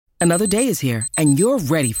Another day is here, and you're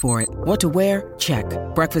ready for it. What to wear? Check.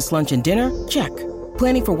 Breakfast, lunch, and dinner? Check.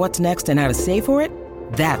 Planning for what's next and how to save for it?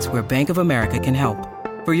 That's where Bank of America can help.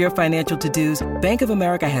 For your financial to-dos, Bank of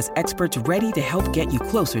America has experts ready to help get you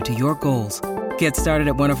closer to your goals. Get started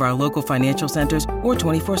at one of our local financial centers or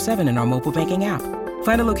 24/7 in our mobile banking app.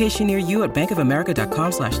 Find a location near you at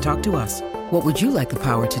bankofamerica.com/talktous. What would you like the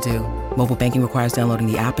power to do? Mobile banking requires downloading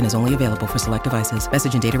the app and is only available for select devices.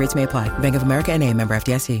 Message and data rates may apply. Bank of America N.A., member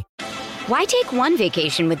FDIC. Why take one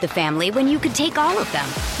vacation with the family when you could take all of them?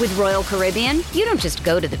 With Royal Caribbean, you don't just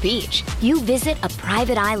go to the beach. You visit a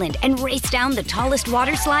private island and race down the tallest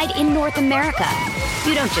water slide in North America.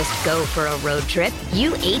 You don't just go for a road trip.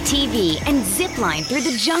 You ATV and zip line through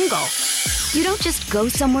the jungle. You don't just go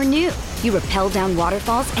somewhere new. You rappel down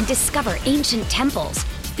waterfalls and discover ancient temples.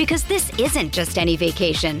 Because this isn't just any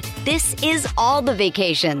vacation. This is all the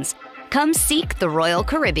vacations. Come seek the Royal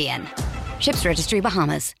Caribbean. Ships Registry,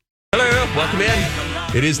 Bahamas. Hello, welcome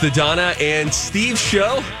in. It is the Donna and Steve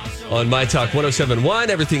show on My Talk 107.1,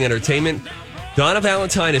 Everything Entertainment. Donna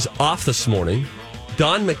Valentine is off this morning.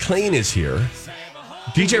 Don McLean is here.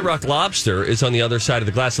 DJ Rock Lobster is on the other side of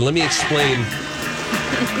the glass. And let me explain.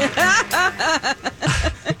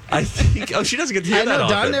 I think. Oh, she doesn't get to hear that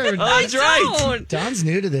often. That's right. Don's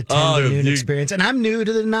new to the 10 to noon experience, and I'm new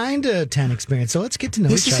to the 9 to 10 experience. So let's get to know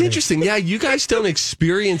each other. This is interesting. Yeah, you guys don't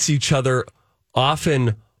experience each other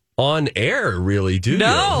often on air, really, do you?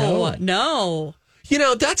 No. You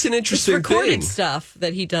know, that's an interesting it's recorded thing. stuff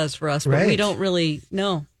that he does for us, but we don't really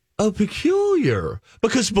know. Oh, peculiar.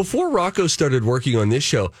 Because before Rocco started working on this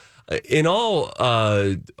show, in all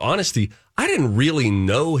honesty, I didn't really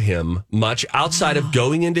know him much outside of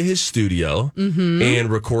going into his studio and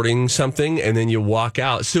recording something, and then you walk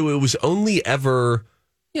out. So it was only ever,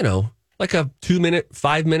 like a 2-minute,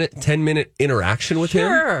 5-minute, 10-minute interaction with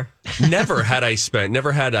him. Never had I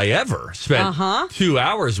ever spent 2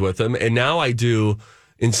 hours with him. And now I do,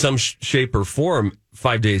 in some shape or form,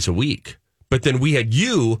 5 days a week. But then we had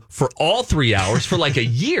you for all 3 hours for like a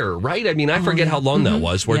year, right? I mean, I forget how long that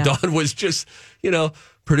was, where Dawn was just,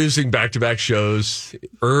 producing back-to-back shows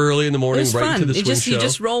early in the morning, right into the swing show. You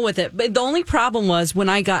just roll with it. But the only problem was when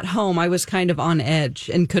I got home, I was kind of on edge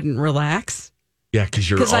and couldn't relax. Yeah,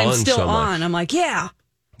 because I'm still so on. much. I'm like, yeah.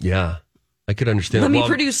 Yeah, I could understand. Let me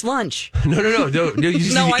produce lunch. No. You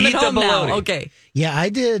just no, I'm eat at home the now. bologna. Okay. Yeah, I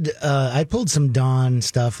did. I pulled some Dawn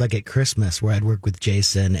stuff like at Christmas where I'd work with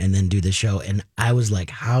Jason and then do the show. And I was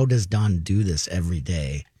like, how does Dawn do this every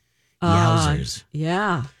day? Yowzers.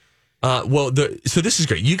 Yeah. So this is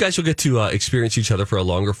great. You guys will get to experience each other for a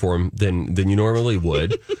longer form than you normally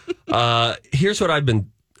would. Here's what I've been.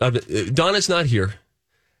 Donna's not here,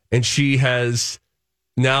 and she has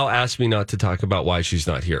now asked me not to talk about why she's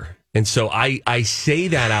not here. And so I say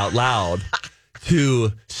that out loud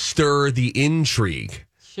to stir the intrigue.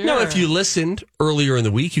 Sure. Now, if you listened earlier in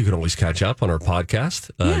the week, you can always catch up on our podcast.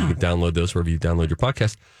 You can download those wherever you download your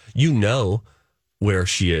podcast. You know where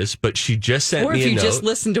she is, but she just sent me a note. Or if you just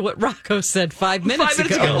listened to what Rocco said 5 minutes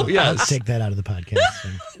ago. Yes. I'll take that out of the podcast.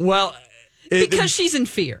 Well, because she's in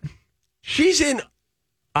fear.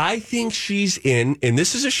 I think she's in, and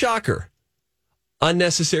this is a shocker,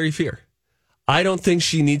 unnecessary fear. I don't think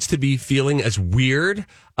she needs to be feeling as weird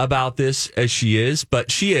about this as she is,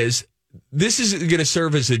 but she is. This is going to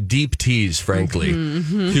serve as a deep tease, frankly,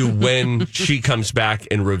 to when she comes back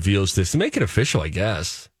and reveals this. To make it official, I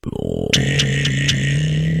guess.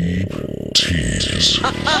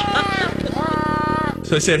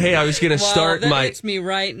 So I said, hey, I was going to start that hits me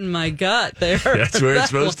right in my gut there. That's where it's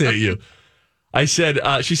supposed to hit you. I said,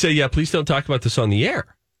 she said, yeah, please don't talk about this on the air.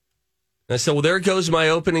 And I said, well, there goes my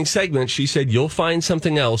opening segment. She said, you'll find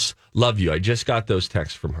something else. Love you. I just got those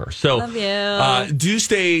texts from her. So love you. Do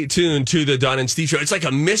stay tuned to the Don and Steve show. It's like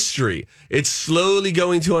a mystery. It's slowly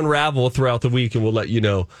going to unravel throughout the week, and we'll let you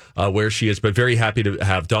know where she is. But very happy to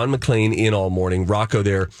have Don McLean in all morning. Rocco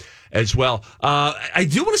there as well. I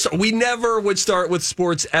do want to start. We never would start with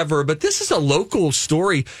sports ever, but this is a local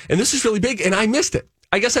story, and this is really big, and I missed it.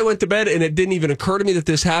 I guess I went to bed, and it didn't even occur to me that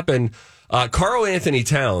this happened. Karl Anthony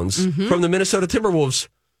Towns from the Minnesota Timberwolves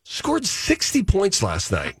scored 60 points last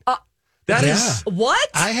night. That is what?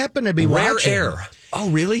 I happen to be rare watching. air. Oh,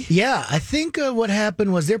 really? Yeah, I think what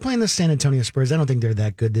happened was they're playing the San Antonio Spurs. I don't think they're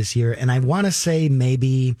that good this year. And I want to say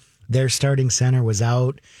maybe their starting center was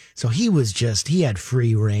out. So he had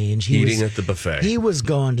free range. Eating at the buffet. He was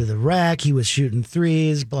going to the rack. He was shooting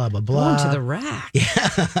threes, blah, blah, blah. Going to the rack.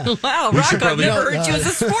 Yeah. Wow, Rock, I've never heard you as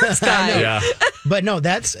a sports guy. Yeah. But no,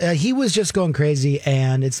 he was just going crazy,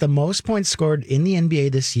 and it's the most points scored in the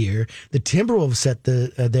NBA this year. The Timberwolves set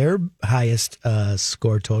their highest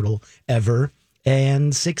score total ever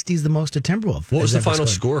and 60 is the most a Timberwolf. What was has the ever final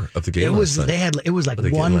scored. score of the game? It was last night? it was like Were they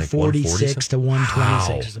getting, like, 146 to 126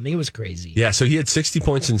 Wow. or something. It was crazy. Yeah, so he had 60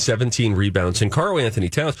 points and 17 rebounds. And Karl Anthony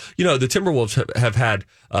Towns, the Timberwolves have had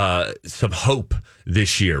some hope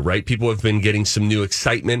this year, right? People have been getting some new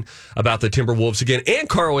excitement about the Timberwolves again. And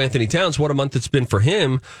Karl Anthony Towns, what a month it's been for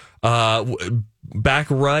him. Back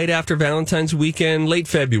right after Valentine's weekend, late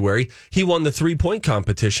February, he won the 3-point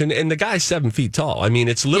competition, and the guy's 7 feet tall. I mean,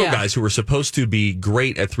 it's little guys who are supposed to be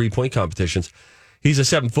great at 3-point competitions. He's a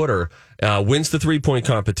 7-footer, wins the 3-point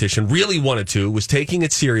competition, really wanted to, was taking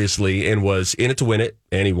it seriously, and was in it to win it,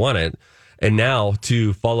 and he won it. And now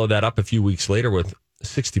to follow that up a few weeks later with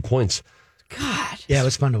 60 points. God. Yeah, it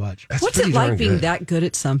was fun to watch. That's What's it pretty like darn being good. that good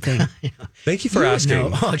at something? Thank you for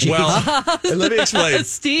asking. know. Oh, geez. Well, let me explain.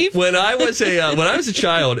 Steve? When I was a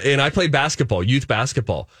child and I played basketball, youth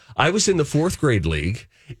basketball, I was in the 4th grade league,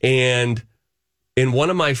 and in one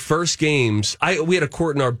of my first games, we had a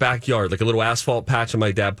court in our backyard, like a little asphalt patch that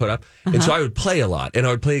my dad put up, and so I would play a lot, and I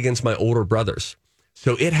would play against my older brothers.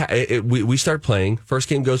 So we started playing. First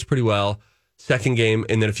game goes pretty well. Second game,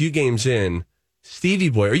 and then a few games in, Stevie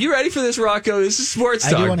Boy, are you ready for this, Rocco? This is sports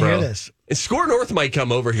talk, I do want to bro. hear this. And Score North might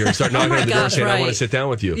come over here and start knocking on the door saying, I want to sit down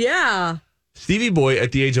with you. Yeah. Stevie Boy,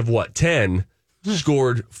 at the age of 10,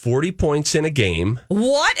 scored 40 points in a game.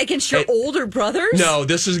 What? Against your older brothers? No,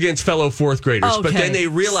 this was against fellow 4th graders. But Okay. then they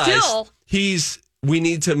realized Still. we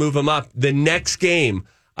need to move him up. The next game,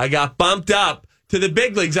 I got bumped up to the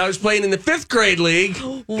big leagues. I was playing in the 5th grade league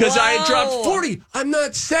because I had dropped Whoa. 40. I'm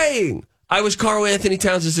not saying I was Karl Anthony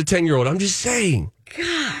Towns as a 10-year-old. I'm just saying.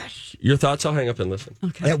 Gosh. Your thoughts? I'll hang up and listen.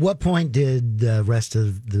 Okay. At what point did the rest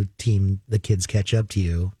of the team, the kids, catch up to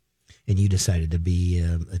you, and you decided to be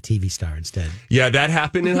a TV star instead? Yeah, that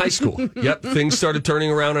happened in high school. Yep, things started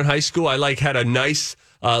turning around in high school. I had a nice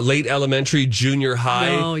late elementary, junior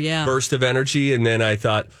high burst of energy, and then I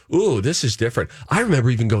thought, ooh, this is different. I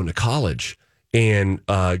remember even going to college and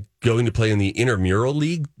going to play in the intramural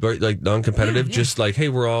league, like non-competitive, just like, hey,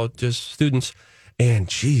 we're all just students. And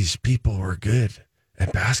geez, people were good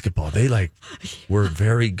at basketball. They were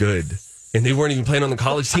very good. And they weren't even playing on the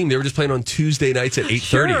college team. They were just playing on Tuesday nights at 8:30.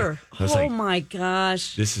 Sure. I was Oh, like, my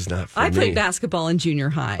gosh. this is not for me. I played basketball in junior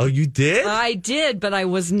high. Oh, you did? I did, but I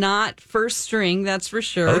was not first string, that's for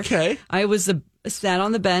sure. Okay. I sat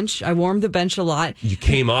on the bench. I warmed the bench a lot. You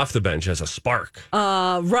came off the bench as a spark.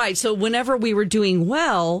 Right. So whenever we were doing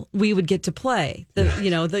well, we would get to play.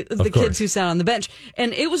 The kids who sat on the bench.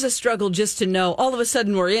 And it was a struggle just to know. All of a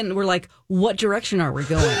sudden we're like, what direction are we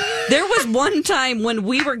going? There was one time when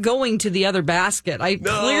we were going to the other basket. I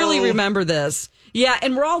clearly remember this. Yeah,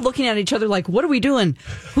 and we're all looking at each other like, what are we doing?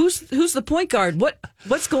 Who's the point guard?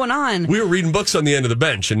 What's going on? We were reading books on the end of the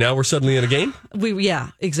bench, and now we're suddenly in a game? Yeah,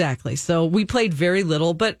 exactly. So we played very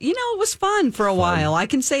little, but it was fun for a while. I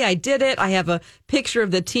can say I did it. I have a picture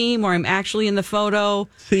of the team where I'm actually in the photo.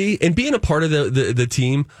 See, and being a part of the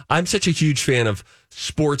team, I'm such a huge fan of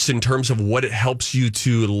sports in terms of what it helps you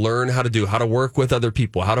to learn how to do, how to work with other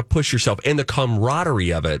people, how to push yourself, and the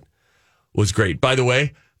camaraderie of it was great. By the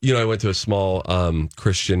way, I went to a small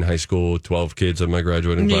Christian high school, 12 kids in my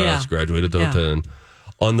graduating class, graduated 10.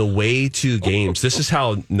 On the way to games, this is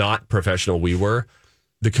how not professional we were.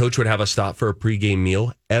 The coach would have us stop for a pregame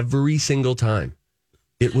meal every single time.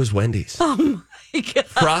 It was Wendy's. Oh, my God.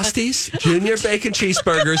 Frosties, junior bacon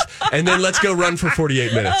cheeseburgers, and then let's go run for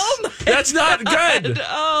 48 minutes. That's not good.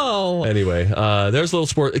 Oh. Anyway, there's a little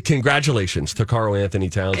sport. Congratulations to Karl Anthony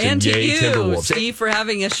Towns And to yay, you, Timberwolves. Steve, for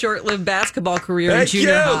having a short-lived basketball career in Thank junior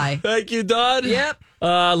you. high. Thank you, Don. Yep.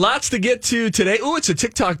 Lots to get to today. Oh, it's a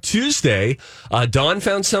TikTok Tuesday. Don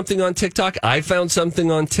found something on TikTok. I found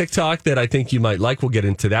something on TikTok that I think you might like. We'll get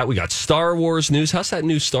into that. We got Star Wars news. How's that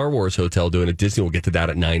new Star Wars hotel doing at Disney? We'll get to that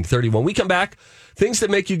at 9:30. When we come back, things that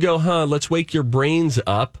make you go, let's wake your brains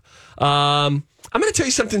up. I'm going to tell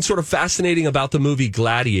you something sort of fascinating about the movie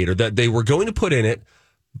Gladiator that they were going to put in it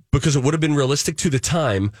because it would have been realistic to the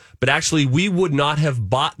time, but actually we would not have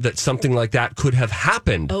bought that something like that could have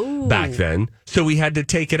happened back then. So we had to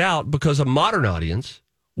take it out because a modern audience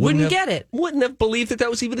Wouldn't get it. Wouldn't have believed that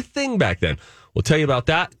was even a thing back then. We'll tell you about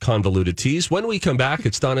that convoluted tease when we come back.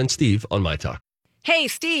 It's Don and Steve on My Talk. Hey,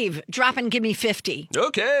 Steve, drop and give me 50.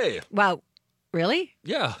 Okay. Wow. Really?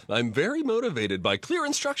 Yeah, I'm very motivated by clear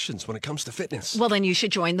instructions when it comes to fitness. Well, then you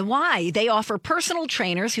should join the Y. They offer personal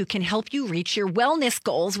trainers who can help you reach your wellness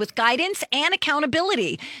goals with guidance and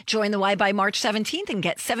accountability. Join the Y by March 17th and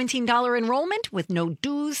get $17 enrollment with no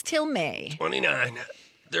dues till May. 29.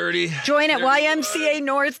 30. Join at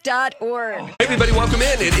ymcanorth.org. Hey, everybody, welcome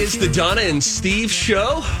in. It is the Donna and Steve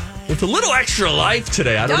show with a little extra life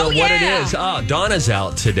today. I don't know what it is. Donna's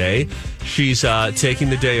out today. She's taking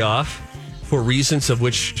the day off for reasons of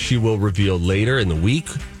which she will reveal later in the week,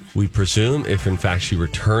 we presume, if in fact she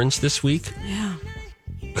returns this week. Yeah.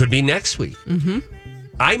 Could be next week. Mm-hmm.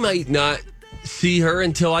 I might not see her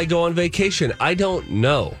until I go on vacation. I don't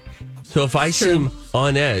know. So if I seem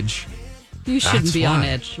on edge... You shouldn't be on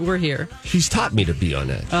edge. We're here. She's taught me to be on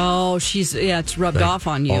edge. Oh, it's rubbed off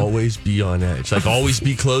on you. Always be on edge. Like, always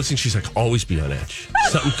be closing. She's like, always be on edge.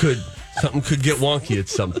 Something could get wonky at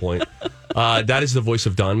some point. That is the voice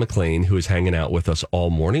of Don McLean, who is hanging out with us all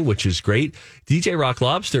morning, which is great. DJ Rock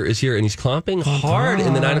Lobster is here, and he's clomping hard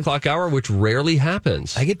in the 9 o'clock hour, which rarely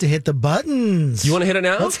happens. I get to hit the buttons. You want to hit it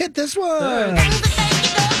now? Let's hit this one.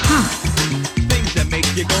 Things that make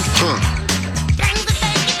you go,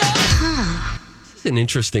 This is an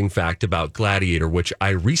interesting fact about Gladiator, which I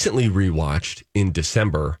recently rewatched in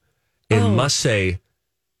December, and must say,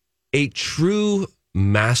 a true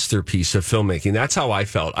masterpiece of filmmaking. That's how I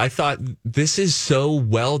felt. I thought this is so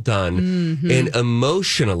well done, and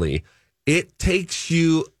emotionally, it takes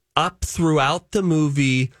you up throughout the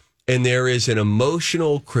movie, and there is an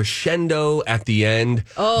emotional crescendo at the end.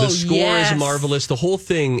 Oh, the score is marvelous. The whole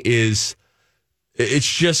thing it's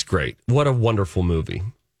just great. What a wonderful movie.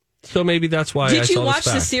 So maybe that's why I saw this back. Did you watch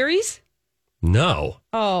the series? No.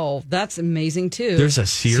 Oh, that's amazing too. There's a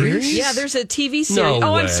series? Yeah, there's a TV series.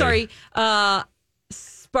 No way. I'm sorry.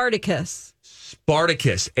 Spartacus.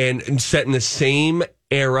 Spartacus, and set in the same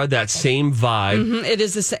era, that same vibe.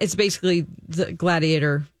 It's basically the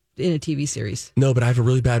Gladiator in a TV series. No, but I have a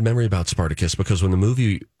really bad memory about Spartacus because when the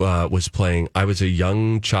movie was playing, I was a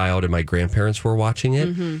young child and my grandparents were watching it,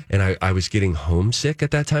 and I was getting homesick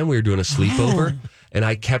at that time. We were doing a sleepover, and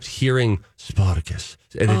I kept hearing Spartacus,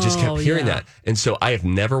 and I just kept hearing that. And so I have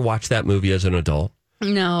never watched that movie as an adult.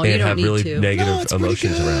 No, and you don't have need really to. negative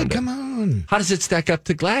emotions around it. Come on. How does it stack up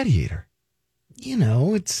to Gladiator? You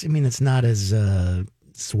know, it's not as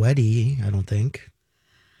sweaty, I don't think.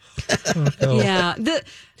 Yeah, the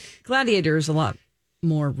Gladiator is a lot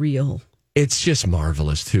more real. It's just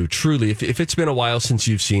marvelous, too. Truly, if it's been a while since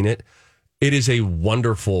you've seen it, it is a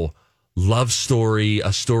wonderful love story,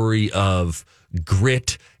 a story of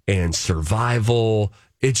grit and survival.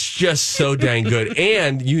 It's just so dang good.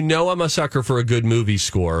 And you know I'm a sucker for a good movie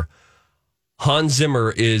score. Hans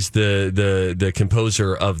Zimmer is the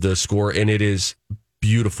composer of the score, and it is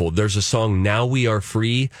beautiful. There's a song, Now We Are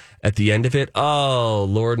Free, at the end of it. Oh,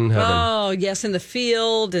 Lord in heaven. Oh, yes, in the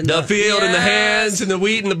field. And the field and the hands and the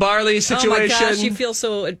wheat and the barley situation. Oh, my gosh, you feel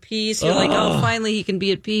so at peace. You're like, finally he can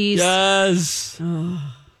be at peace. Yes.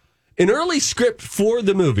 An early script for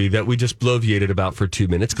the movie that we just bloviated about for 2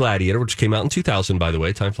 minutes, Gladiator, which came out in 2000, by the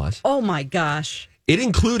way. Time flies. Oh, my gosh. It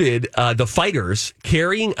included the fighters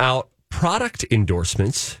carrying out product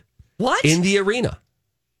endorsements in the arena.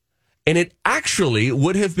 And it actually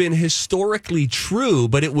would have been historically true,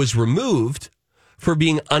 but it was removed for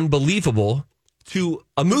being unbelievable to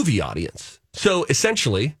a movie audience. So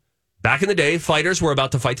essentially, back in the day, fighters were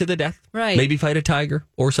about to fight to the death. Right. Maybe fight a tiger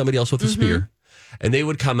or somebody else with a spear. And they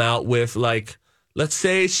would come out with, like, let's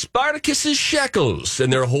say, Spartacus's shekels.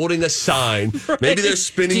 And they're holding a sign. Right. Maybe they're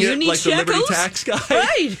spinning it like shekels? the Liberty Tax guy.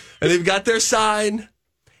 Right. And they've got their sign.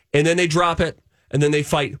 And then they drop it. And then they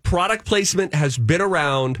fight. Product placement has been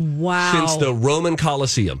around since the Roman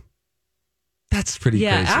Colosseum. That's pretty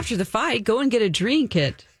crazy. Yeah, after the fight, go and get a drink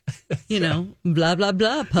at, blah, blah,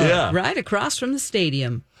 blah pub, right across from the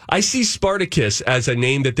stadium. I see Spartacus as a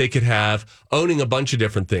name that they could have owning a bunch of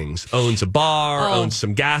different things. Owns a bar, owns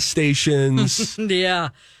some gas stations. Yeah.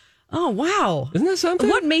 Oh, wow. Isn't that something?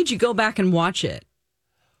 What made you go back and watch it?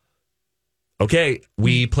 Okay,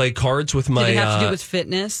 we play cards with my... Did it have to do with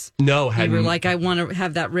fitness? No. You were like, I want to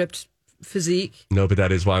have that ripped physique? No, but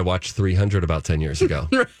that is why I watched 300 about 10 years ago.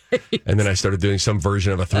 Right. And then I started doing some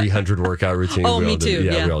version of a 300 workout routine. Oh, me too.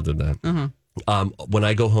 Yeah, we all did that. When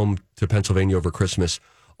I go home to Pennsylvania over Christmas,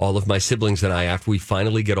 all of my siblings and I, after we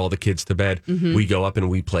finally get all the kids to bed, we go up and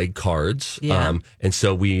we play cards. Yeah. And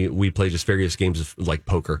so we play just various games of like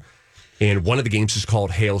poker. And one of the games is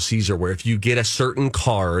called Hail Caesar, where if you get a certain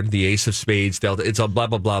card, the ace of spades, it's a blah,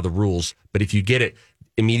 blah, blah, the rules. But if you get it,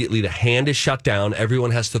 immediately the hand is shut down.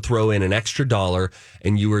 Everyone has to throw in an extra $1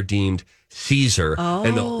 and you are deemed Caesar. Oh.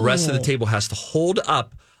 And the rest of the table has to hold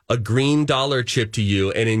up a green dollar chip to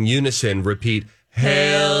you and in unison repeat,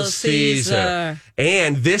 Hail Caesar.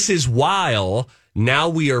 And this is while Now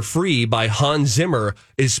We Are Free by Hans Zimmer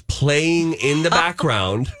is playing in the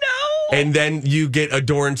background. No. And then you get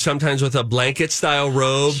adorned sometimes with a blanket-style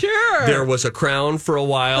robe. Sure. There was a crown for a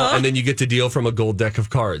while, and then you get to deal from a gold deck of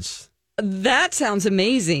cards. That sounds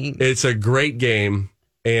amazing. It's a great game.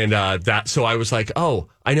 And so I was like, oh,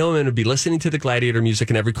 I know I'm going to be listening to the Gladiator music,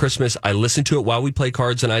 and every Christmas I listen to it while we play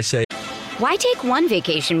cards, and I say, Why take one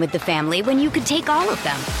vacation with the family when you could take all of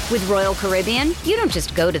them? With Royal Caribbean, you don't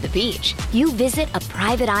just go to the beach. You visit a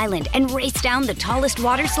private island and race down the tallest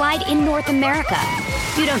water slide in North America.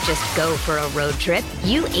 You don't just go for a road trip.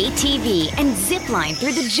 You ATV and zip line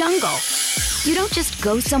through the jungle. You don't just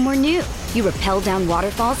go somewhere new. You rappel down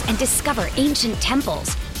waterfalls and discover ancient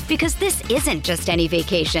temples. Because this isn't just any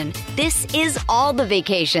vacation. This is all the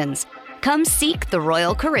vacations. Come seek the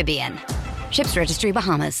Royal Caribbean. Ships Registry,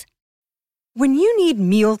 Bahamas. When you need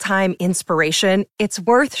mealtime inspiration, it's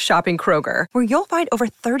worth shopping Kroger, where you'll find over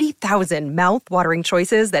 30,000 mouth-watering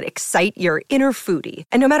choices that excite your inner foodie.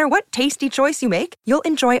 And no matter what tasty choice you make, you'll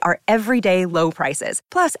enjoy our everyday low prices,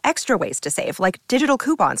 plus extra ways to save, like digital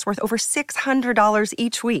coupons worth over $600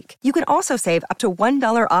 each week. You can also save up to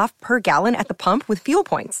 $1 off per gallon at the pump with fuel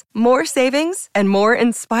points. More savings and more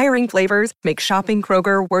inspiring flavors make shopping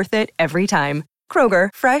Kroger worth it every time. Kroger,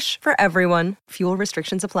 fresh for everyone. Fuel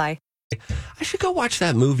restrictions apply. I should go watch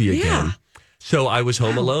that movie again. Yeah. So I was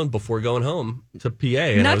home alone before going home to PA.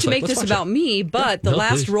 And Not to make this about me, but the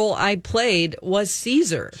last role I played was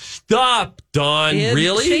Caesar. Stop, Dawn.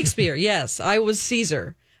 Really? Shakespeare, yes. I was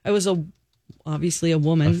Caesar. I was obviously a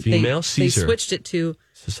woman. A female Caesar. They switched it to...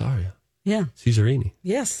 Cesaria. Yeah. Cesarini.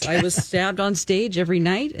 Yes. I was stabbed on stage every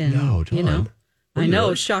night. And, No, Dawn. you know, I know.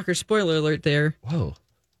 Really? Shocker, spoiler alert there. Whoa.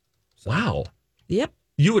 Wow. Yep.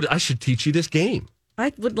 I should teach you this game.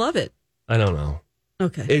 I would love it. I don't know.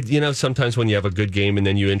 Okay. Sometimes when you have a good game and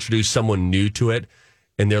then you introduce someone new to it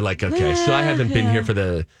and they're like, okay, so I haven't been here for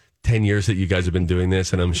the 10 years that you guys have been doing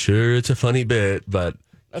this, and I'm sure it's a funny bit, but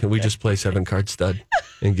can we just play 7-card stud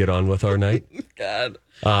and get on with our night? God.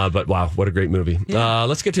 But wow, what a great movie. Yeah.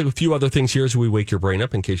 Let's get to a few other things here as we wake your brain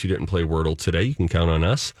up. In case you didn't play Wordle today, you can count on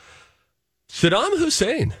us. Saddam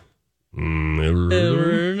Hussein.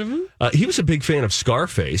 He was a big fan of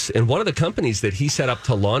Scarface, and one of the companies that he set up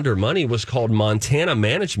to launder money was called Montana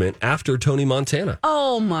Management, after Tony Montana.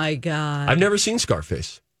 Oh, my God. I've never seen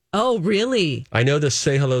Scarface. Oh, really? I know the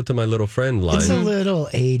 "say hello to my little friend" line. It's a little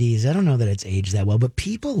 80s. I don't know that it's aged that well, but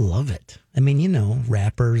people love it. I mean,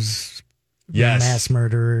 rappers, mass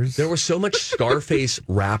murderers. There was so much Scarface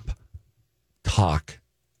rap talk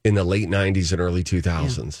in the late 90s and early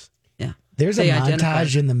 2000s. Yeah. There's a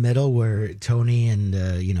montage in the middle where Tony and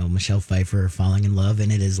Michelle Pfeiffer are falling in love,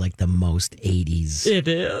 and it is like the most 80s. It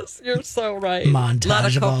is. You're so right. Montage a lot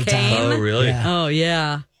of of all cocaine. time. Oh, really? Yeah. Oh,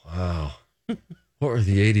 yeah. Wow. What were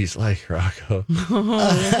the 80s like, Rocco?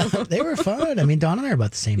 They were fun. I mean, Dawn and I are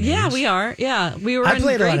about the same age. Yeah, we are. Yeah, we were. I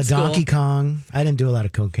played a lot of school. Donkey Kong. I didn't do a lot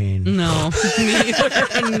of cocaine. No, me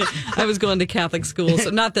either. I was going to Catholic school,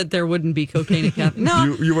 so not that there wouldn't be cocaine at Catholic.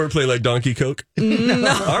 No, You weren't playing like Donkey Coke?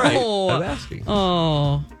 No. All right, I'm asking.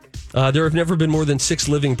 Oh. There have never been more than 6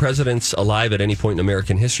 living presidents alive at any point in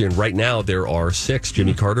American history, and right now there are 6.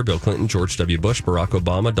 Jimmy Carter, Bill Clinton, George W. Bush, Barack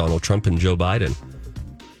Obama, Donald Trump, and Joe Biden.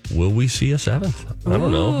 Will we see a 7th? I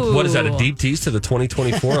don't know. What is that, a deep tease to the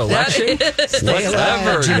 2024 election?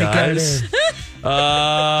 Whatever, guys.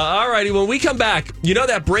 All righty, when we come back,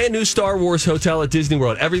 that brand new Star Wars hotel at Disney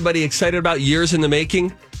World, everybody excited about, years in the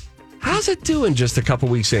making? How's it doing just a couple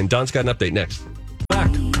weeks in? Don's got an update next.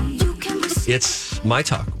 Back. It's My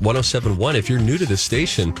Talk 107.1. If you're new to this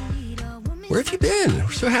station, where have you been?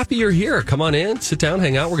 We're so happy you're here. Come on in, sit down,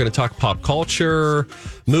 hang out. We're going to talk pop culture,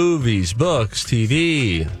 movies, books,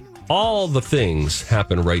 TV. All the things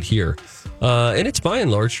happen right here. And it's by and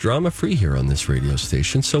large drama-free here on this radio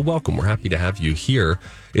station. So welcome. We're happy to have you here.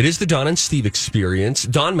 It is the Don and Steve experience.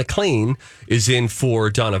 Don McLean is in for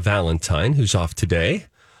Donna Valentine, who's off today.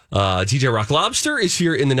 DJ Rock Lobster is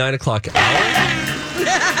here in the 9 o'clock hour.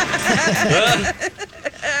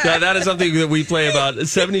 That is something that we play about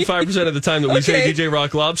 75% of the time that we say DJ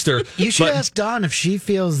Rock Lobster. You should ask Dawn if she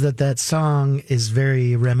feels that song is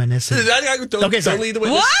very reminiscent. Don't lead the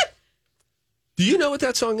witness. What? Do you know what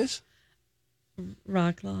that song is?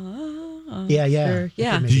 Rock Law. Yeah. Sure.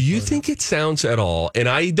 Yeah. Do you think it sounds at all, and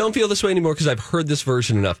I don't feel this way anymore because I've heard this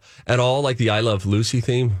version enough, at all like the I Love Lucy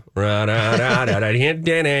theme? Play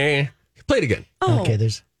it again. Oh. Okay,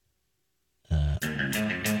 there's...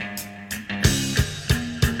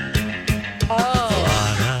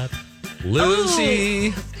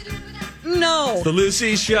 Lucy. No. The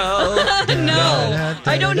Lucy Show. No.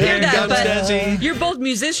 I don't hear that, comes but Desi. you're both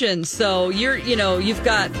musicians, so you've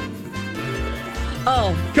got...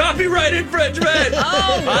 Oh. Copyright infringement.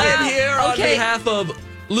 Oh, wow. I am here on Okay. behalf of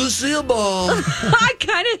Lucille Ball. I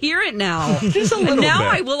kind of hear it now. Just a little now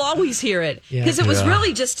bit. I will always hear it because it was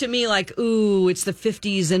really just to me like, ooh, it's the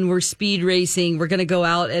 50s and we're speed racing. We're going to go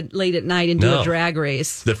out late at night and do a drag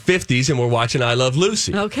race. The 50s and we're watching I Love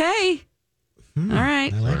Lucy. Okay. All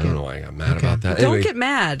right. I don't know why I got mad about that. Don't get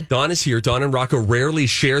mad. Dawn is here. Dawn and Rocco rarely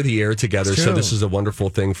share the air together, so this is a wonderful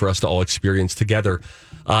thing for us to all experience together.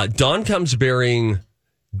 Dawn comes bearing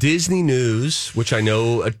Disney news, which I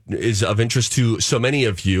know is of interest to so many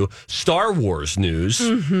of you. Star Wars news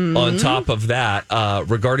on top of that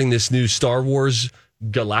regarding this new Star Wars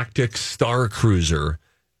Galactic Star Cruiser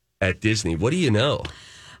at Disney. What do you know?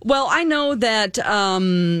 Well, I know that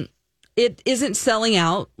it isn't selling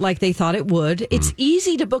out like they thought it would. It's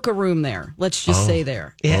easy to book a room there. Let's just say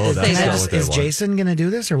there. Is Jason going to do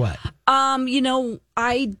this or what? I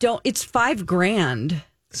don't. It's $5,000.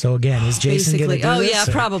 So again, is Jason going to do this? Oh yeah,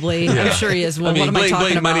 probably. Yeah. I'm sure he is. Well, what am I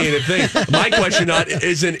talking about? Money ain't a thing. My question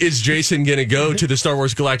isn't is Jason going to go to the Star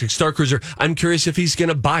Wars Galactic Star Cruiser? I'm curious if he's going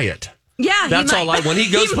to buy it. Yeah, that's all. When he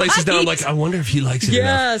goes places now, I'm like, I wonder if he likes it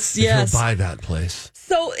enough. Yes, he'll buy that place.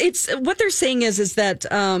 So it's what they're saying is that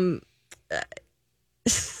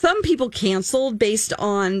some people canceled based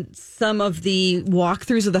on some of the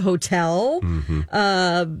walkthroughs of the hotel.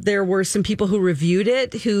 There were some people who reviewed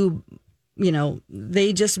it who,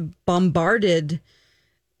 they just bombarded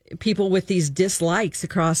people with these dislikes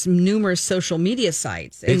across numerous social media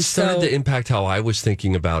sites. And it started to impact how I was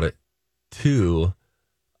thinking about it too.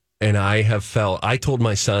 And I told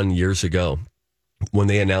my son years ago when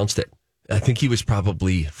they announced it, I think he was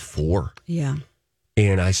probably 4. Yeah.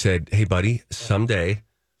 And I said, hey, buddy, someday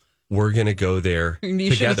we're going to go there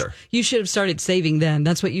together. You should have started saving then.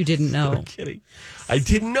 That's what you didn't know. I'm kidding. I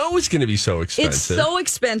didn't know it was going to be so expensive. It's so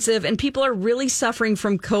expensive, and people are really suffering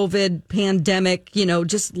from COVID pandemic,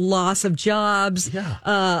 just loss of jobs. Yeah.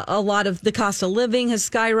 A lot of the cost of living has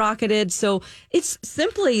skyrocketed. So it's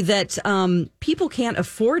simply that people can't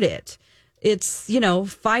afford it. It's,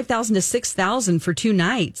 $5,000 to $6,000 for 2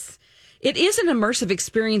 nights. It is an immersive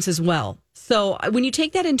experience as well. So when you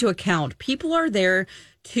take that into account, people are there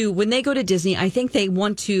when they go to Disney, I think they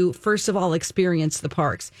want to, first of all, experience the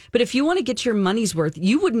parks. But if you want to get your money's worth,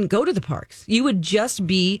 you wouldn't go to the parks. You would just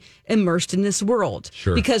be immersed in this world.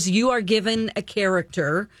 Sure. Because you are given a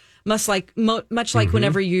character, much like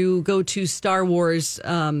whenever you go to Star Wars,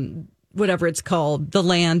 whatever it's called, the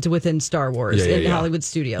land within Star Wars in Hollywood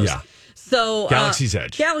Studios. Yeah. So Galaxy's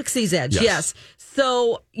Edge. Galaxy's Edge, yes.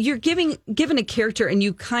 So you're given a character and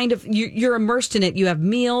you you're immersed in it. You have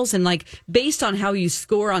meals and based on how you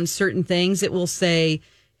score on certain things, it will say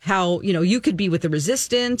how, you could be with the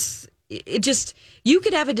Resistance. You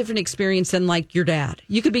could have a different experience than your dad.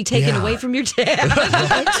 You could be taken away from your dad.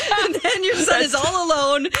 And then your son is all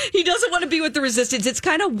alone. He doesn't want to be with the Resistance. It's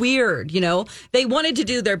kind of weird, They wanted to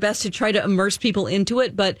do their best to try to immerse people into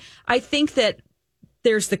it. But I think that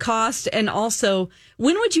there's the cost, and also,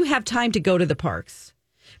 when would you have time to go to the parks?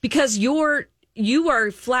 Because you are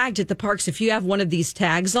flagged at the parks if you have one of these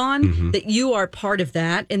tags on that you are part of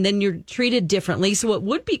that, and then you're treated differently. So it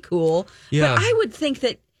would be cool. Yeah. But I would think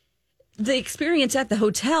that the experience at the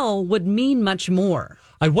hotel would mean much more.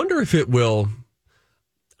 I wonder if it will.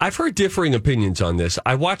 I've heard differing opinions on this.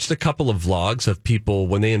 I watched a couple of vlogs of people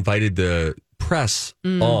when they invited the press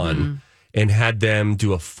on and had them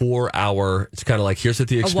do a 4-hour, it's kind of like, here's what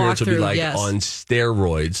the experience will be like on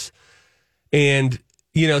steroids. And,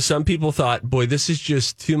 some people thought, boy, this is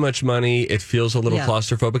just too much money. It feels a little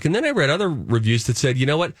claustrophobic. And then I read other reviews that said, you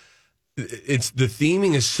know what? The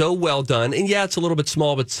theming is so well done. And it's a little bit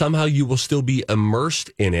small, but somehow you will still be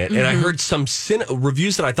immersed in it. And I heard some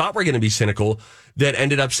reviews that I thought were going to be cynical that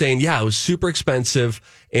ended up saying, it was super expensive.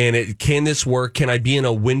 And can this work? Can I be in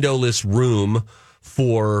a windowless room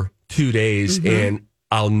for 2 days and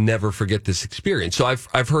I'll never forget this experience? So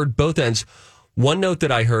I've heard both ends. One note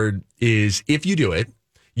that I heard is if you do it,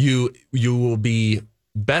 you will be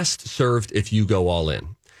best served if you go all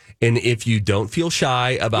in. And if you don't feel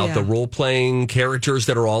shy about the role-playing characters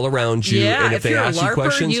that are all around you, and if they ask you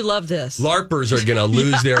questions, you love this. LARPers are going to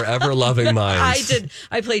lose their ever-loving minds.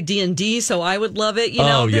 I played D&D, so I would love it.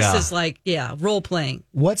 This is role-playing.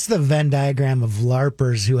 What's the Venn diagram of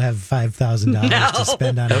LARPers who have $5,000 to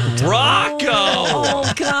spend on a hotel? Rocco!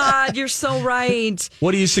 Oh, God, you're so right.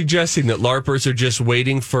 What are you suggesting, that LARPers are just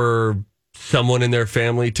waiting for someone in their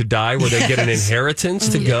family to die where they get an inheritance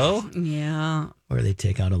to go? Yeah. Or they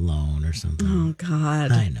take out a loan or something. Oh,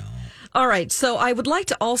 God. I know. All right. So I would like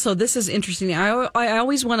to also, this is interesting. I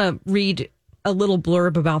always want to read a little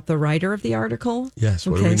blurb about the writer of the article. Yes.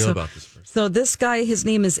 What do we know about this person? So this guy, his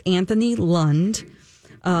name is Anthony Lund.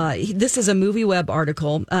 This is a MovieWeb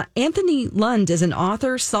article. Anthony Lund is an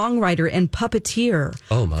author, songwriter, and puppeteer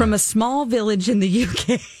from a small village in the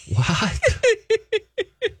UK. What?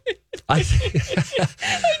 I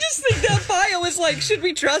just think that bio is like, should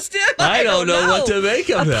we trust him? I don't know what to make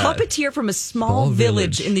of that. A puppeteer from a small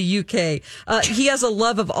village in the UK. He has a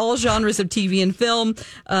love of all genres of TV and film.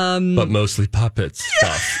 But mostly puppets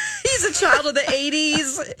stuff. He's a child of the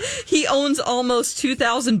 80s. He owns almost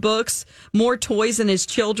 2,000 books, more toys than his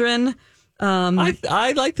children.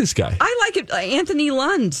 I like this guy. I like it. Anthony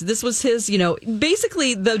Lund. This was his,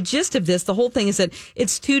 basically the gist of this, the whole thing is that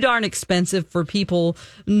it's too darn expensive for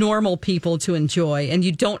normal people to enjoy. And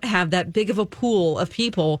you don't have that big of a pool of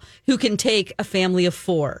people who can take a family of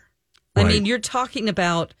 4. Right. I mean, you're talking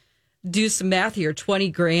about, do some math here,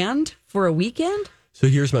 $20,000 for a weekend? So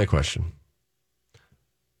here's my question.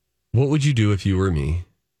 What would you do if you were me?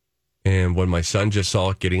 And when my son just saw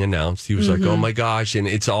it getting announced, he was like, oh my gosh. And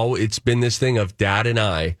it's been this thing of Dad and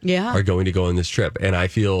I are going to go on this trip. And I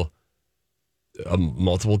feel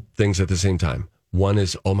multiple things at the same time. One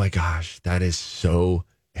is, oh my gosh, that is so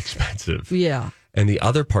expensive. Yeah. And the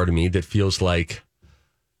other part of me that feels like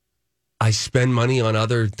I spend money on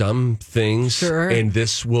other dumb things. Sure. And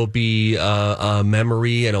this will be a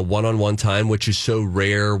memory and a one-on-one time, which is so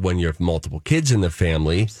rare when you have multiple kids in the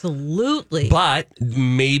family. Absolutely. But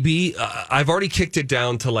maybe I've already kicked it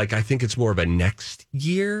down to I think it's more of a next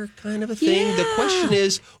year kind of a thing. Yeah. The question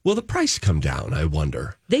is, will the price come down? I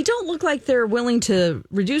wonder. They don't look like they're willing to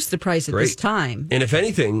reduce the price at this time. And if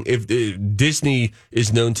anything, if Disney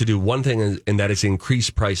is known to do one thing, and that is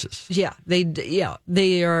increase prices. Yeah,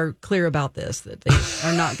 they are clear about this, that they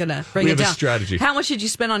are not going to bring it down. We have a strategy. How much did you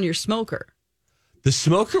spend on your smoker? The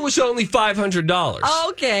smoker was only $500.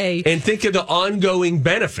 Okay. And think of the ongoing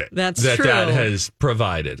benefit that true. that has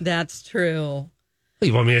provided. That's true.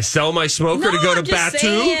 You want me to sell my smoker to go to Batu?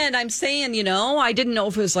 I'm saying, I didn't know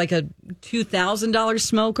if it was like a $2,000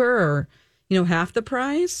 smoker or, half the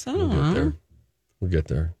price. I don't know. We'll get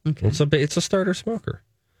there. Okay. It's a starter smoker.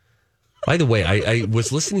 By the way, I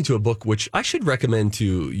was listening to a book which I should recommend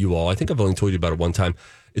to you all. I think I've only told you about it one time.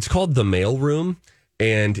 It's called The Mail Room,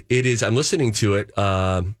 and it is. I'm listening to it.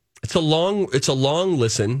 It's a long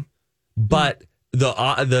listen, but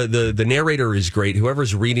the narrator is great.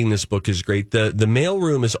 Whoever's reading this book is great. The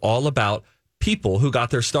mailroom is all about people who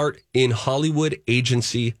got their start in Hollywood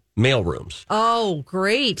agency mailrooms. Oh,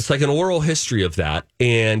 great. It's like an oral history of that.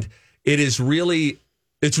 And it's really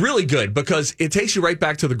good because it takes you right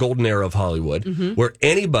back to the golden era of Hollywood, where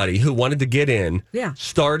anybody who wanted to get in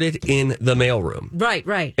started in the mailroom.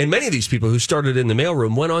 Right. And many of these people who started in the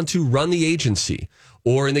mailroom went on to run the agency.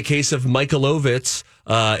 Or in the case of Michael Ovitz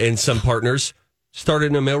and some partners, started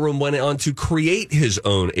in a mailroom, went on to create his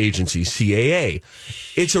own agency, CAA.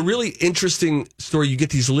 It's a really interesting story. You get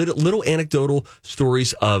these little anecdotal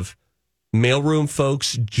stories of mailroom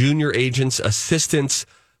folks, junior agents, assistants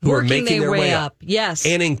who working are making their way up. Yes.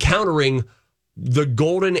 And encountering the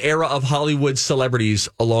golden era of Hollywood celebrities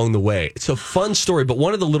along the way. It's a fun story, but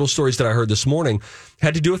one of the little stories that I heard this morning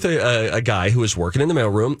had to do with a guy who was working in the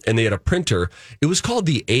mailroom, and they had a printer. It was called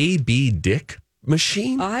the A.B. Dick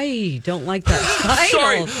machine. I don't like that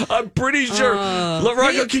title. Sorry, I'm pretty sure.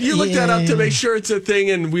 Rocco, can you look that up to make sure it's a thing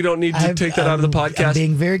and we don't need to take that out of the podcast? I'm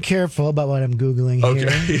being very careful about what I'm Googling here.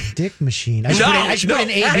 Dick machine. I should put an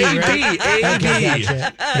AB, right?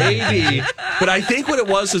 AB. But I think what it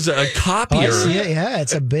was a copier. Oh, I see it. Yeah,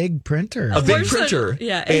 it's a big printer. A big printer.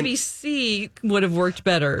 ABC would have worked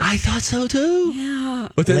better. I thought so too. Yeah.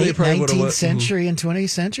 But then late they probably 19th century and 20th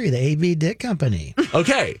century, the AB Dick Company.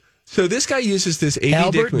 Okay. So this guy uses this AB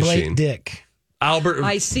Albert Dick machine. Blake Dick. Albert.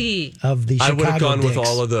 I see. Of the Chicago I would have gone Dicks. with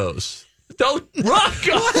all of those. Don't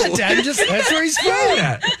Rocco. What? That's where he's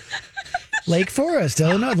from. Lake Forest,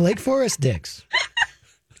 Illinois. Lake Forest Dicks.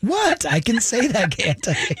 What? I can say that, can't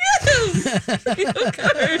I? Yes. Of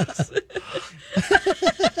course.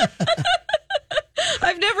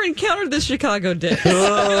 I've never encountered the Chicago Dicks. I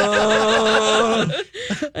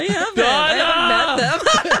haven't met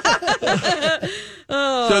them.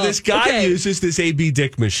 So this guy uses this AB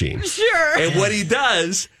Dick machine. Sure. And what he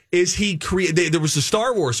does is there was a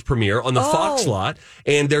Star Wars premiere on the Fox lot,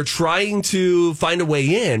 and they're trying to find a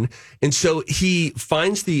way in. And so he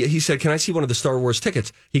said, can I see one of the Star Wars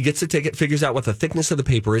tickets? He gets the ticket, figures out what the thickness of the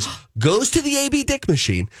paper is, goes to the AB Dick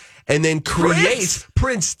machine, and then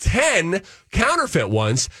prints 10 counterfeit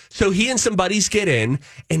ones. So he and some buddies get in,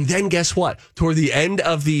 and then guess what? Toward the end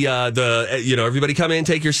of the everybody come in,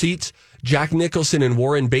 take your seats. Jack Nicholson and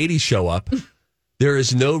Warren Beatty show up. There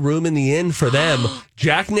is no room in the inn for them.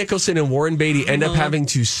 Jack Nicholson and Warren Beatty end up having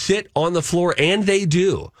to sit on the floor, and they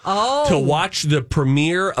do, to watch the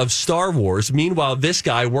premiere of Star Wars. Meanwhile, this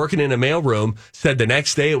guy working in a mailroom said the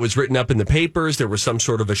next day it was written up in the papers. There was some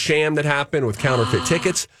sort of a sham that happened with counterfeit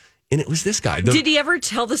tickets. And it was this guy. Did he ever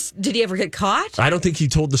tell this? Did he ever get caught? I don't think he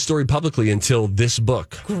told the story publicly until this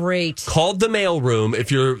book. Great. Called The Mailroom. If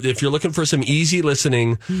you're looking for some easy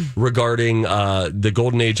listening regarding the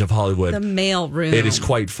golden age of Hollywood. The Mailroom. It is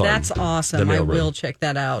quite fun. That's awesome. I will check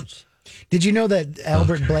that out. Did you know that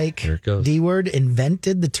Albert Blake, D-Word,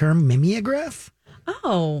 invented the term mimeograph?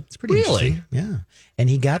 Oh. It's pretty interesting. Yeah. And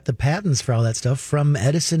he got the patents for all that stuff from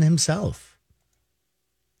Edison himself.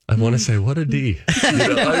 I want to say, what a D. This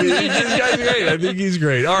guy's great. I think he's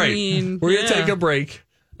great. All right, we're going to take a break.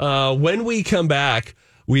 When we come back,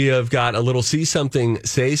 we have got a little See Something,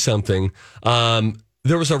 Say Something.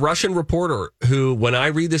 There was a Russian reporter who, when I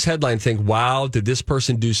read this headline, think, wow, did this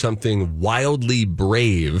person do something wildly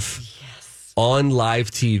brave on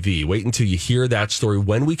live TV? Wait until you hear that story.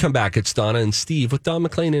 When we come back, it's Donna and Steve with Don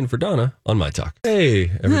McLean in for Donna on My Talk.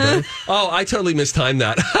 Hey, everybody. I totally mistimed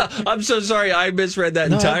that. I'm so sorry. I misread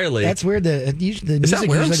that entirely. That's weird. The music Is that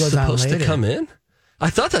where I'm goes on supposed later. to come in? I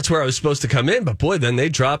thought that's where I was supposed to come in, but boy, then they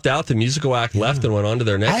dropped out. The musical act left and went on to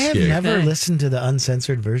their next gig. I have never listened to the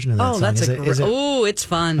uncensored version of that song. That's it's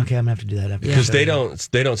fun. Okay, I'm gonna have to do that after. Because they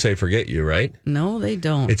don't say "Forget You," right? No, they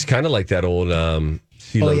don't. It's kind of like that old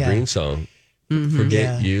CeeLo Green song.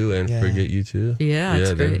 Forget you and forget you too. Yeah,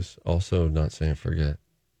 it's great. There's also not saying forget.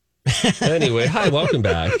 Anyway, hi, welcome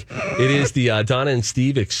back. It is the Donna and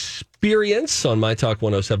Steve experience on My Talk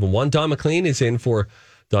 107.1. Don McLean is in for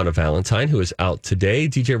Donna Valentine, who is out today.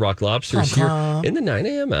 DJ Rock Lobster is here in the 9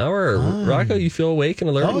 a.m. hour. Rocco, you feel awake and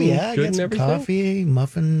alert? Oh, yeah. And good and everything? Coffee,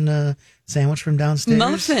 muffin sandwich from downstairs.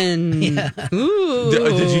 Muffin. Yeah. Ooh.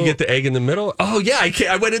 Did you get the egg in the middle? Oh, yeah.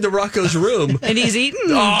 I went into Rocco's room. And he's eating.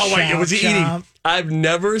 Oh, wait. Was he eating? I've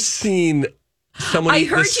never seen someone eat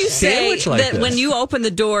heard you say like that this. when you opened the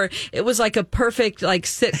door, it was like a perfect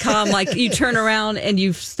sitcom. Like you turn around and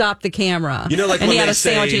you stop the camera. You know, like and when he had they a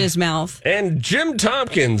sandwich say, in his mouth. And Jim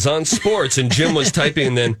Tompkins on sports, and Jim was typing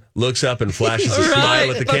and then looks up and flashes a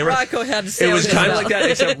smile at the camera. Rocco had a It sandwich was in his kind of mouth. like that,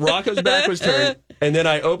 except Rocco's back was turned, and then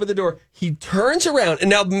I opened the door. He turns around, and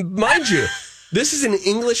now, mind you, this is an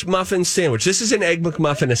English muffin sandwich. This is an Egg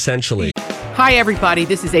McMuffin, essentially. Hi, everybody.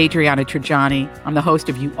 This is Adriana Trajani. I'm the host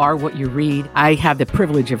of You Are What You Read. I have the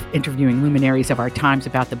privilege of interviewing luminaries of our times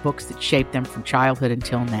about the books that shaped them from childhood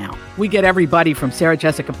until now. We get everybody from Sarah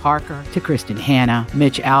Jessica Parker to Kristen Hanna,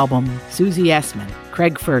 Mitch Albom, Susie Essman,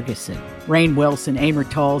 Craig Ferguson, Rainn Wilson, Amor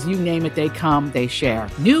Tolls, you name it, they come, they share.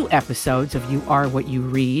 New episodes of You Are What You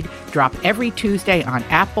Read drop every Tuesday on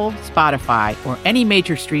Apple, Spotify, or any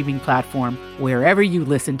major streaming platform wherever you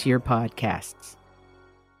listen to your podcasts.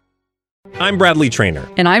 I'm Bradley Trainer.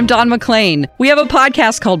 And I'm Don McLean. We have a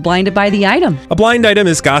podcast called Blinded by the Item. A blind item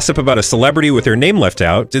is gossip about a celebrity with their name left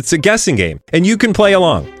out. It's a guessing game, and you can play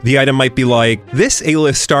along. The item might be like, this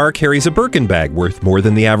A-list star carries a Birkin bag worth more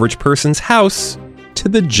than the average person's house to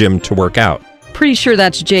the gym to work out. Pretty sure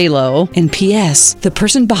that's J-Lo. And P.S. the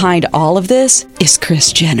person behind all of this is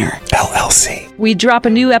Kris Jenner, LLC. We drop a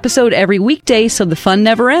new episode every weekday so the fun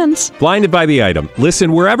never ends. Blinded by the Item.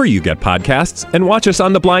 Listen wherever you get podcasts and watch us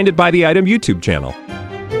on the Blinded by the Item YouTube channel.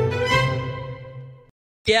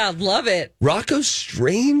 Yeah, love it. Rocco,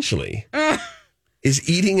 strangely, is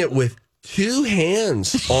eating it with two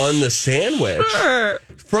hands on the sandwich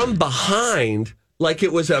from behind, like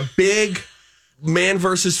it was a big man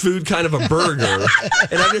versus food kind of a burger.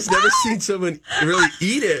 And I've just never seen someone really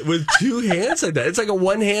eat it with two hands like that. It's like a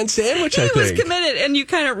one-hand sandwich, I think. He was committed, and you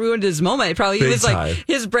kind of ruined his moment. Probably he was like,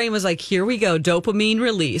 his brain was like, here we go, dopamine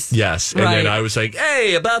release. Yes. And then I was like,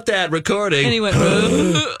 hey, about that recording. And he went,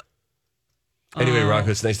 Anyway, Rocco,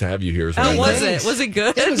 it's nice to have you here. How was it? Was it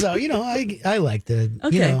good? It was, I liked it.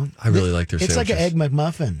 Okay. I really like their sandwiches. It's like an Egg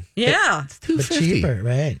McMuffin. Yeah. It's $2.50. But cheaper,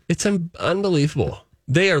 right? It's unbelievable.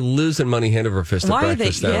 They are losing money hand over fist at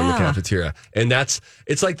breakfast now in the cafeteria. And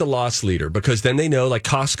it's like the loss leader, because then they know, like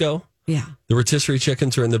Costco, the rotisserie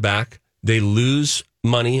chickens are in the back. They lose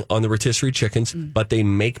money on the rotisserie chickens, but they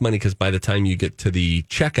make money because by the time you get to the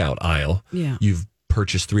checkout aisle, you've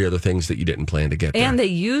purchased 3 other things that you didn't plan to get there. And they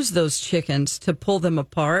use those chickens to pull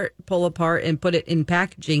apart and put it in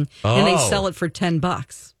packaging, and they sell it for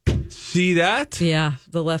 $10. See that? Yeah,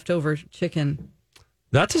 the leftover chicken.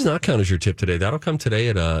 That does not count as your tip today. That'll come today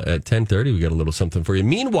at 10:30. We got a little something for you.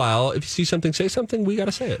 Meanwhile, if you see something, say something. We got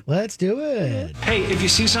to say it. Let's do it. Hey, if you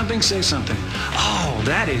see something, say something. Oh,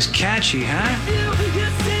 that is catchy, huh?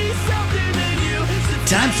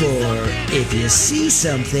 Time for If You See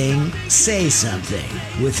Something, Say Something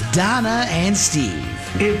with Donna and Steve.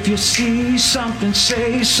 If you see something,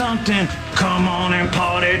 say something. Come on and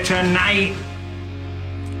party tonight.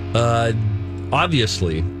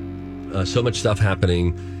 Obviously, so much stuff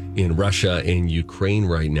happening in Russia and Ukraine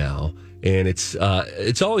right now. And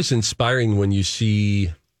it's always inspiring when you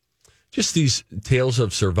see just these tales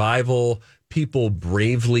of survival, people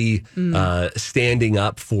bravely standing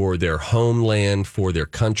up for their homeland, for their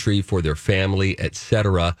country, for their family,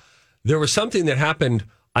 etc. There was something that happened,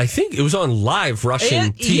 I think it was on live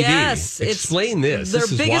Russian TV. Yes. Explain this. Their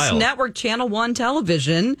this is biggest wild. network, Channel 1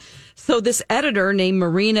 Television. So this editor named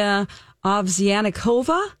Marina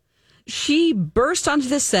Ovsyannikova, she burst onto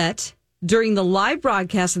the set during the live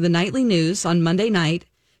broadcast of the nightly news on Monday night,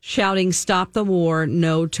 shouting, "Stop the war,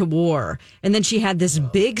 no to war." And then she had this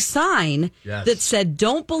big sign that said,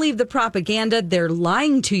 "Don't believe the propaganda, they're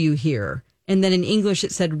lying to you here." And then in English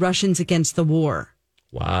it said, "Russians against the war."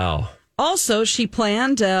 Wow. Also, she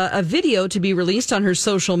planned a video to be released on her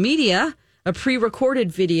social media, a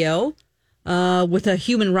pre-recorded video with a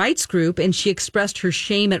human rights group, and she expressed her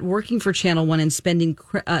shame at working for Channel 1 and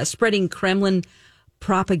spreading Kremlin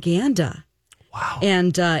propaganda. Wow.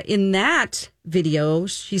 And in that video,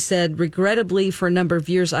 she said, "Regrettably, for a number of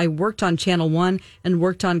years, I worked on Channel 1 and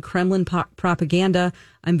worked on Kremlin propaganda.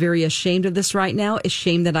 I'm very ashamed of this right now.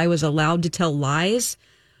 Ashamed that I was allowed to tell lies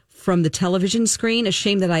from the television screen.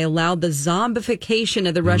 Ashamed that I allowed the zombification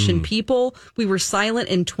of the Russian people. We were silent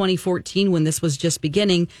in 2014 when this was just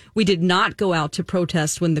beginning. We did not go out to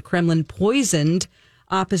protest when the Kremlin poisoned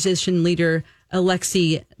opposition leader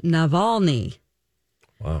Alexei Navalny.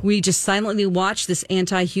 Wow. We just silently watched this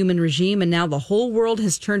anti-human regime, and now the whole world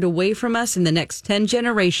has turned away from us, and the next 10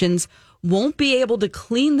 generations won't be able to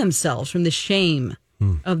clean themselves from the shame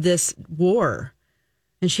of this war."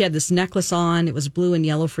 And she had this necklace on. It was blue and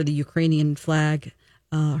yellow for the Ukrainian flag.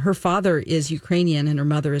 Her father is Ukrainian and her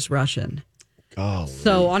mother is Russian. Golly.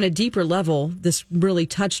 So on a deeper level, this really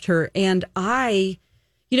touched her. And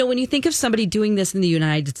when you think of somebody doing this in the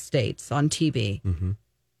United States on TV,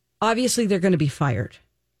 obviously they're going to be fired.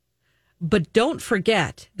 But don't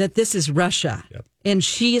forget that this is Russia, and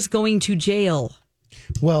she is going to jail.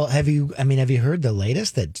 Well, have you heard the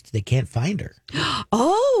latest that they can't find her?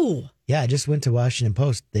 Oh, yeah, I just went to Washington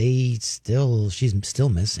Post. She's still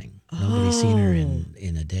missing. Nobody's seen her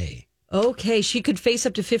in a day. Okay, she could face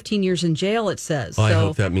up to 15 years in jail, it says. I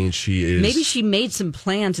hope that means she is. Maybe she made some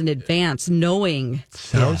plans in advance, knowing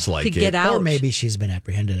Sounds like to it. get out. Or maybe she's been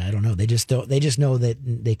apprehended. I don't know. They just know that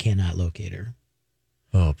they cannot locate her.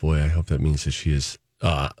 Oh boy, I hope that means that she is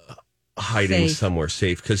hiding somewhere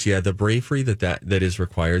safe. Because the bravery that is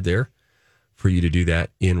required there for you to do that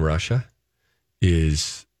in Russia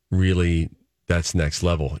is really, that's next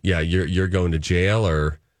level. Yeah, you're going to jail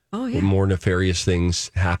or more nefarious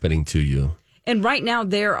things happening to you. And right now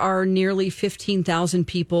there are nearly 15,000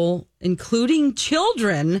 people, including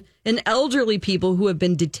children and elderly people, who have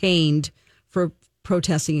been detained for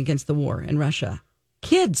protesting against the war in Russia.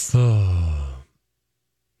 Kids.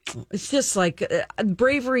 It's just like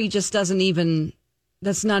bravery just doesn't even,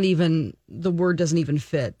 that's not even, the word doesn't even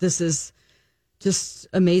fit. This is just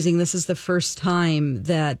amazing. This is the first time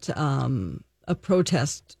that a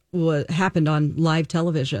protest happened on live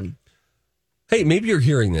television. Hey, maybe you're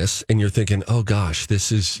hearing this and you're thinking, oh gosh,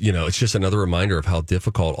 this is, it's just another reminder of how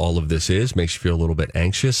difficult all of this is. Makes you feel a little bit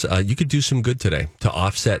anxious. You could do some good today to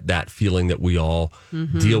offset that feeling that we all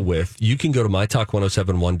deal with. You can go to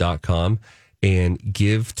mytalk1071.com and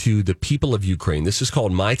give to the people of Ukraine. This is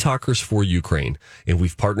called My Talkers for Ukraine, and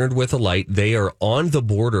we've partnered with Alight. They are on the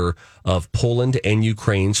border of Poland and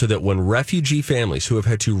Ukraine, so that when refugee families who have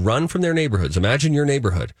had to run from their neighborhoods, imagine your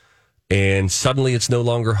neighborhood, and suddenly it's no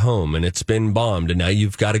longer home, and it's been bombed, and now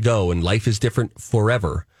you've got to go, and life is different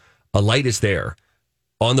forever. Alight is there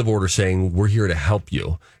on the border saying, we're here to help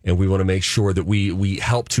you, and we want to make sure that we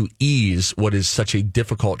help to ease what is such a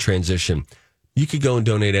difficult transition. You could go and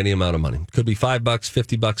donate any amount of money. It could be $5,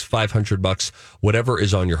 $50, $500, whatever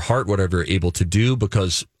is on your heart, whatever you're able to do,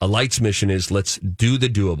 because Alight's mission is let's do the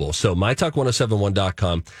doable. So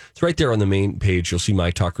mytalk1071.com. It's right there on the main page. You'll see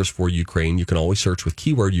My Talkers for Ukraine. You can always search with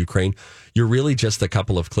keyword Ukraine. You're really just a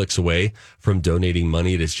couple of clicks away from donating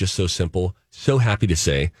money. It is just so simple. So happy to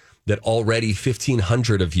say that already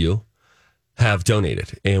 1,500 of you have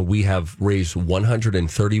donated, and we have raised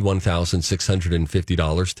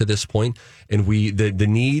 $131,650 to this point, and the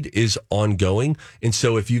need is ongoing. And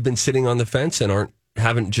so if you've been sitting on the fence and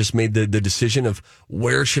haven't just made the decision of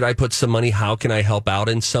where should I put some money, how can I help out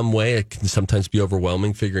in some way, it can sometimes be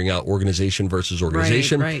overwhelming figuring out organization versus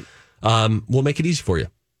organization. Right. We'll make it easy for you.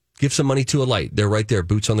 give some money to Alight. They're right there,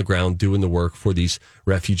 boots on the ground, doing the work for these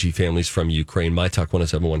refugee families from Ukraine.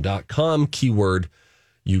 MyTalk1071.com, keyword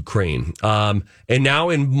Ukraine. And now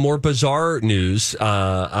in more bizarre news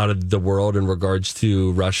out of the world in regards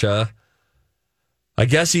to Russia, I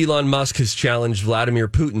guess Elon Musk has challenged Vladimir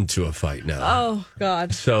Putin to a fight now. Oh,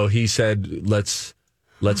 God. So he said, let's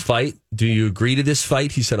fight. Do you agree to this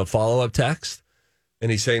fight? He sent a follow-up text. And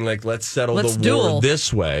he's saying, like, let's settle the war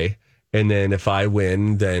this way. And then if I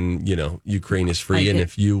win, then, Ukraine is free. And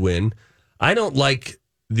if you win, I don't like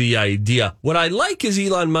the idea. What I like is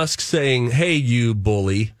Elon Musk saying, hey, you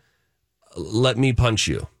bully, let me punch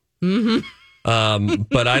you. Mm-hmm.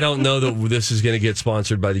 But I don't know that this is going to get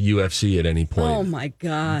sponsored by the UFC at any point. Oh, my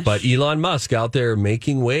gosh. But Elon Musk out there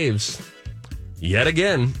making waves yet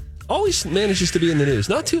again. Always manages to be in the news.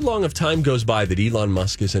 Not too long of time goes by that Elon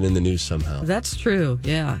Musk isn't in the news somehow. That's true,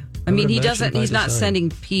 yeah. I mean, he's not sending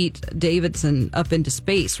Pete Davidson up into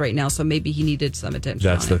space right now, so maybe he needed some attention.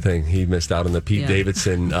 That's the thing. He missed out on the Pete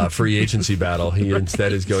Davidson free agency battle. He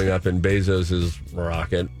instead is going up in Bezos'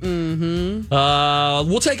 rocket. Mm-hmm.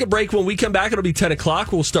 We'll take a break. When we come back, it'll be 10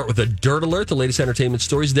 o'clock. We'll start with a Dirt Alert, the latest entertainment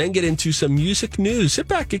stories, then get into some music news. Sit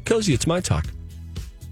back, get cozy. It's My Talk.